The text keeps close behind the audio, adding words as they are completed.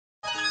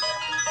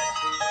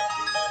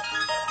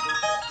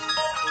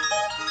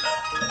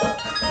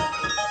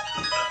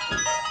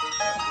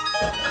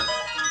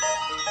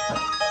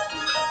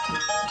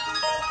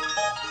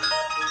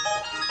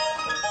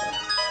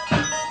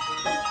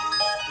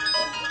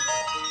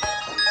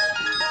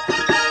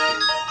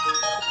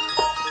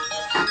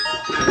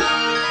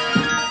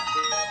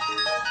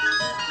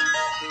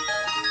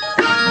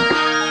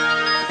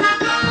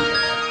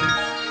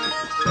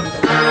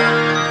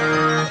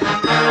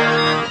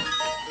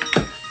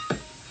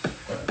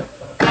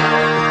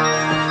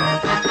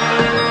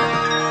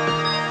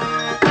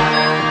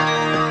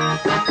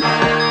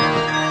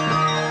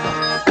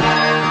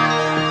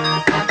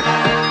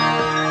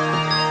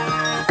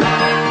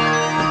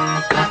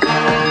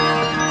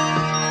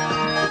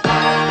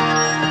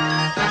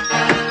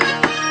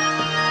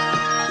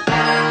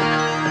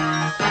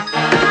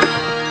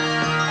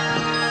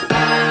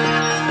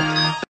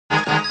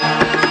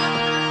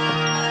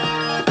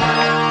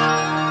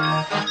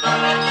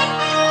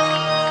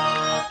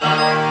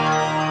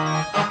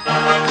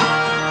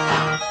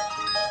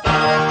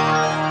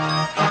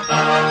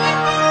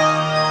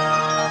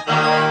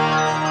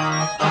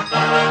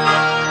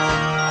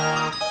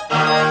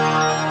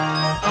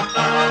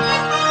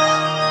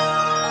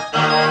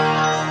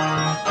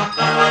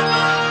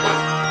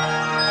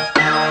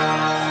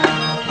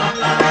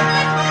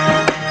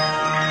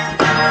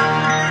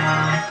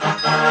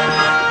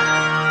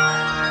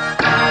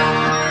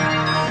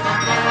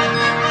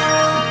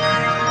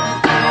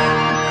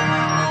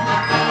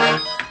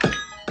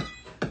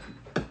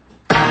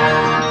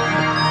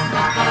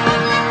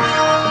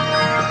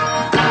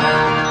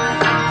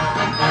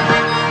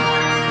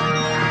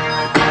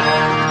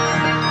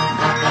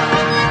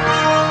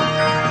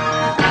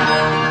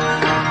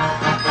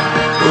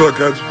I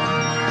got you.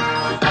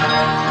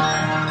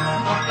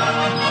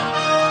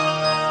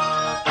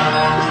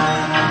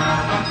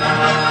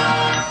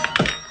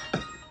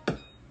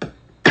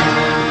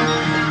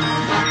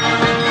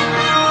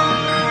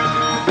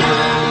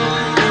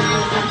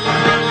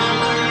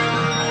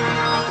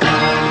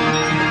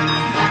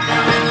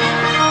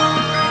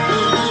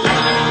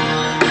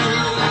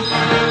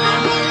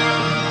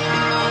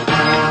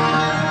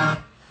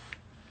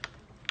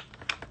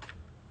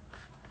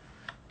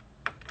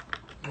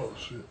 Oh,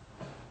 shit.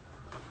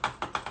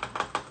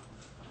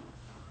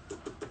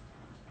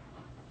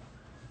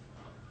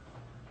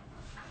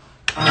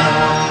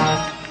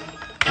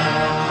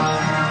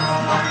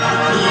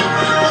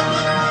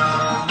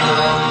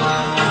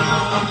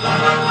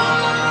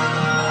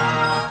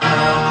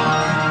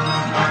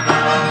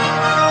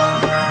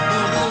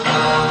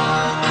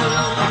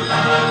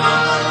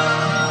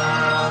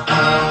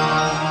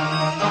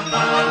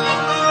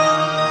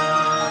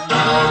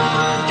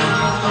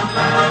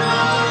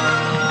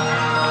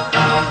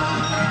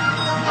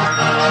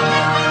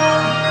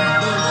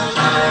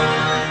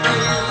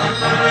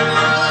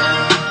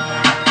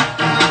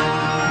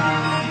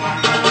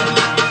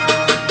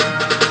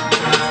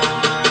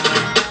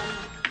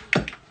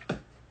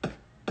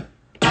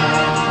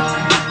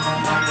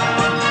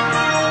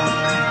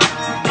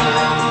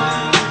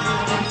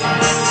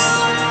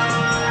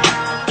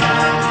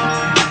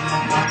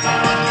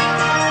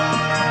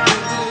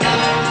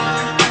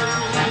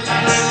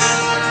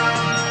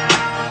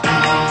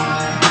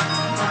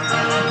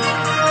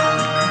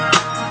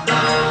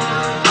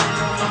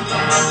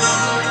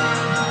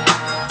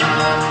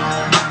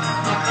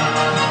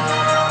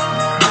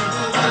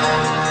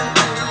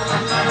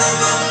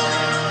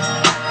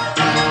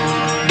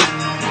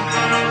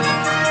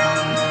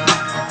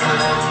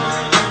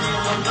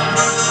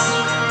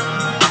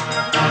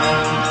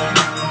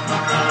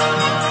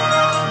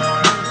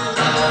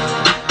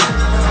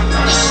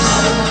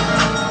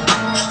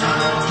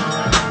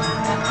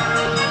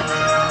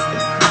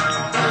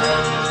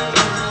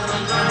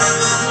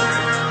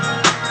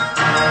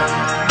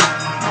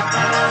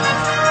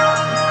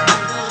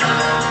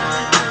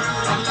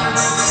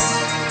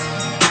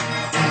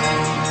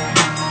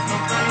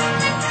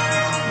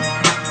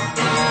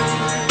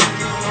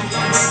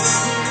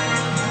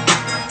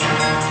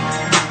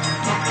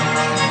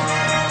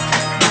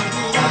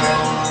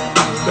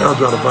 Now I'm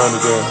trying to find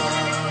it there.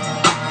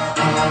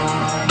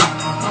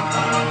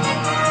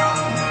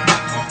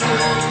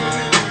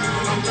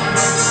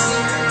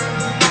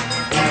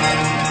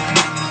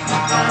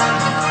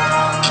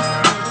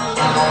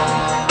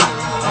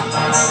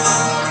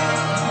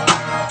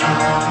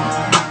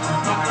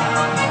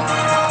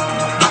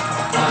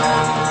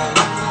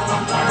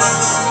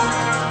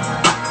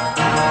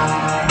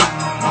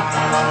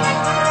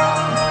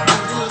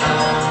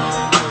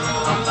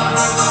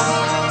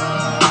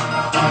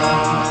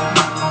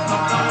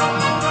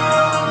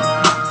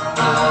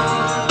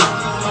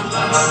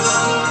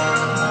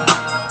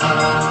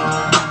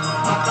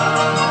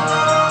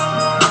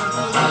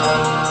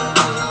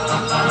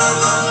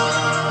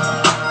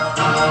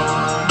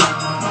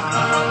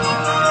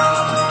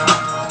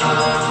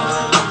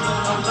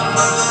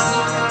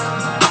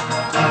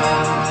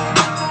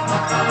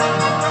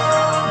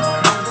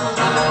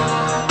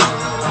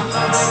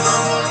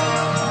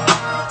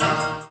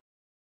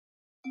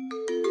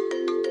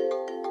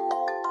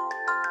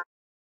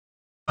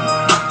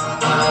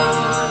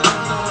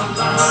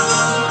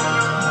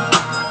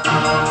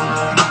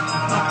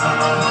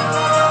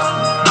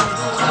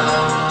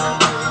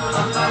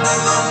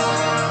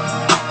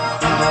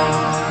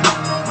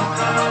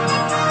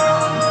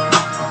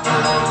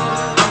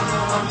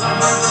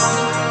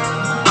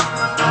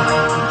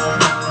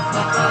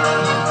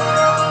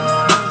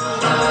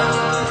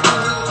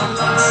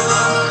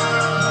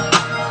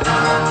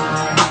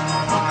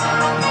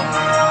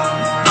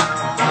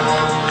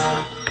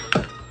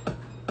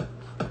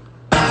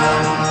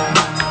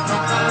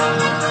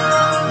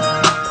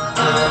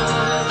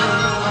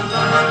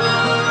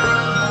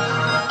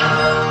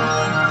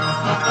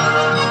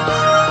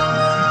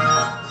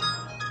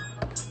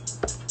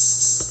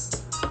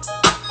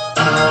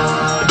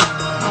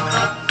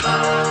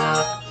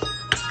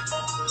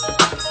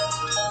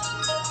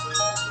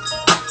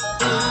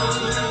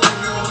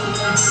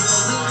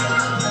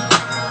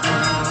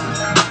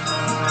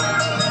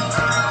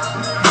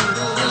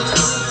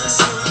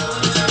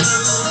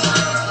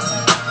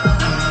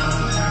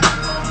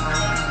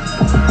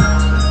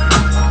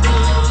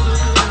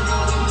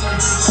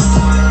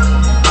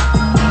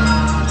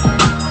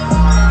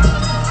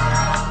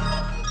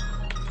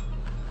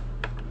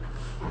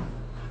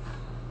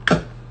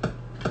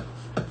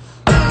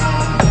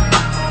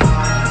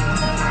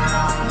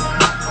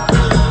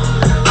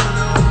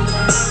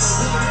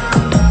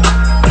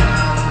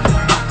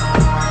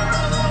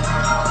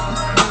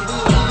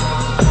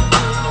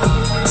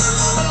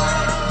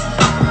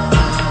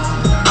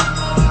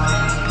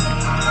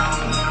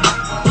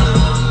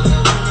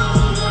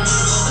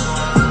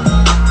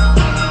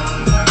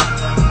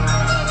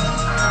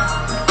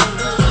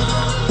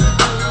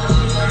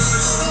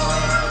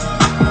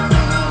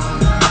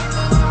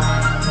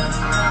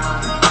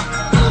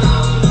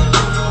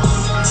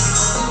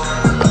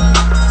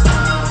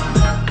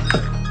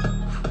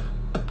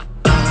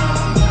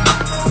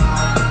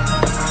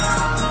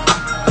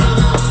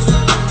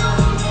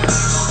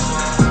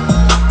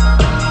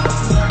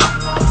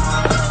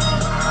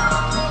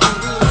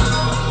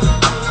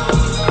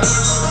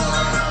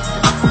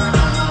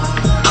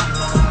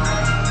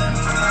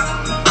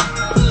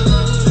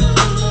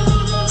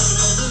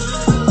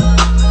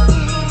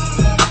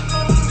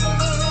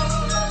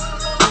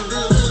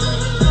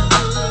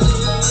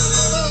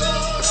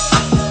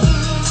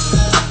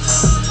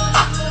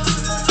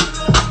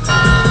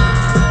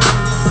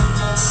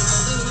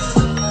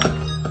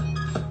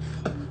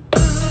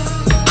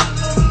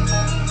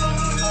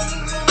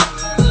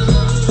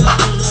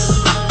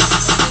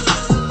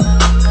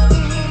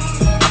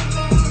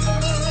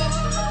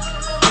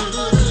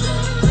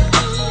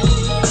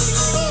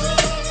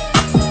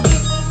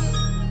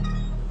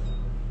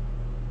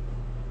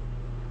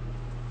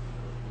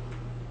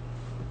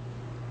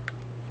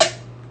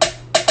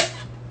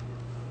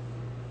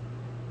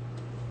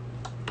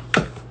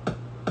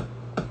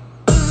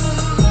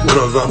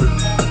 What up, zombie?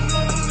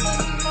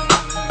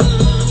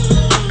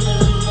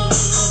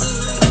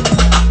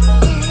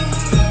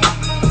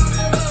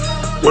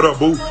 What up,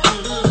 boo?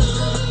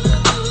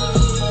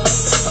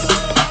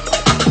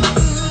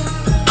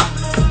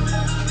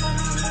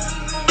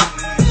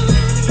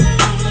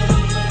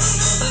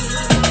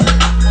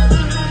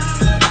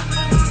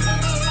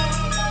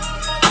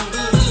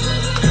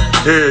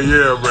 Hell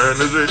yeah, man.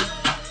 That's it.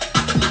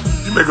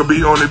 You make a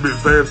beat on it, bit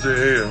fast as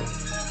hell.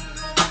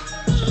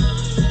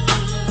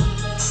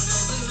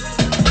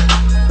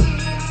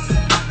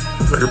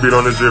 Make a beat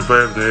on this shit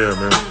fast as hell,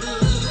 man.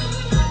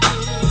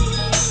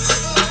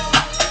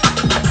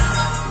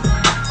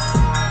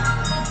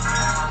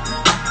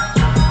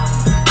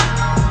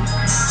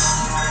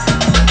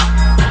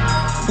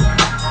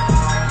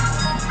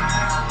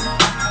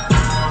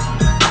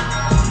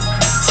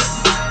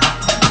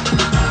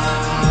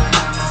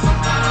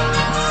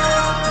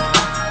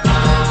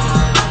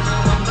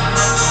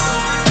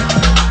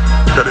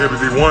 Got the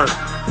MPC 1.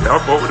 Yeah, I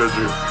fuck with that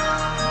shit.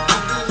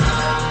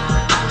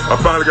 I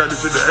finally got this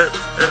shit to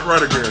act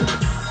right again.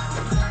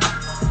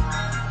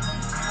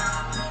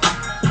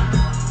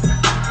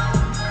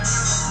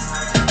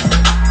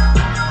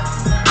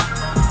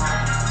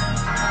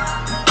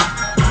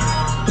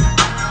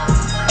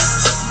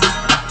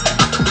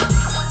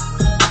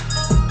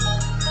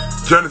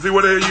 Trying to see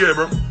what the hell you at,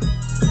 bro.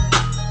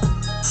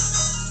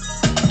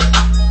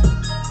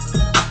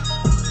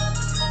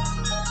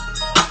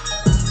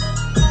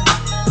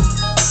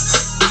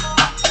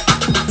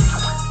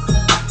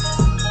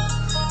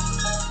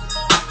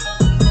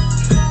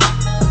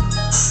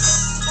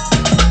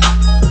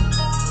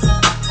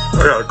 I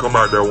gotta come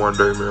out there one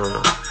day,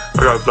 man. I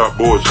gotta stop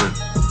bullshitting.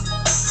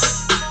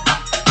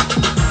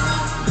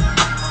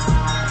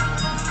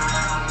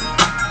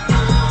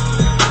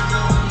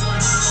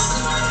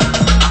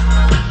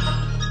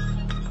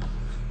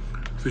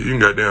 See, you can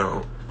get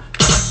down.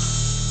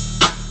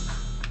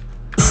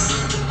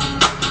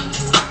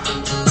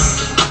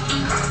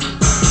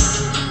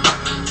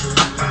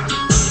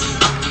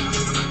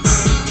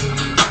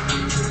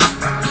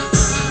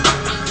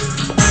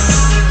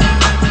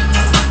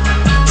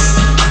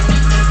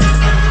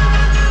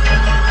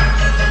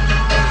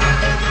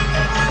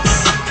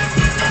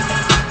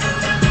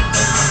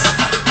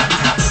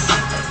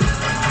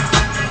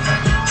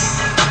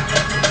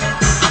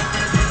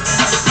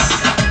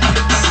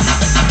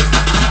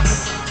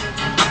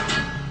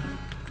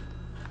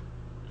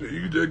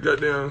 You just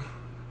got down.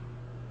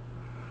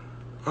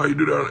 How you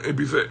do that on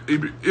MPC?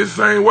 It's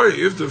the same way.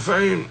 It's the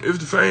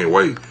same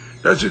way.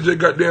 That shit just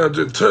got down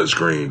just touch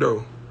screen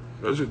though.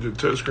 That shit just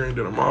touch screen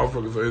than a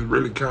motherfucker. So it's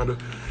really kinda,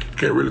 you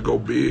can't really go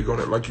big on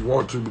it like you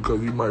want to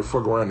because you might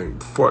fuck around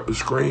and fuck the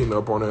screen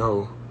up on that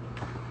hoe.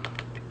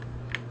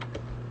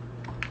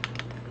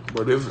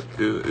 But it's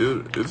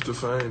the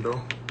same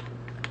though.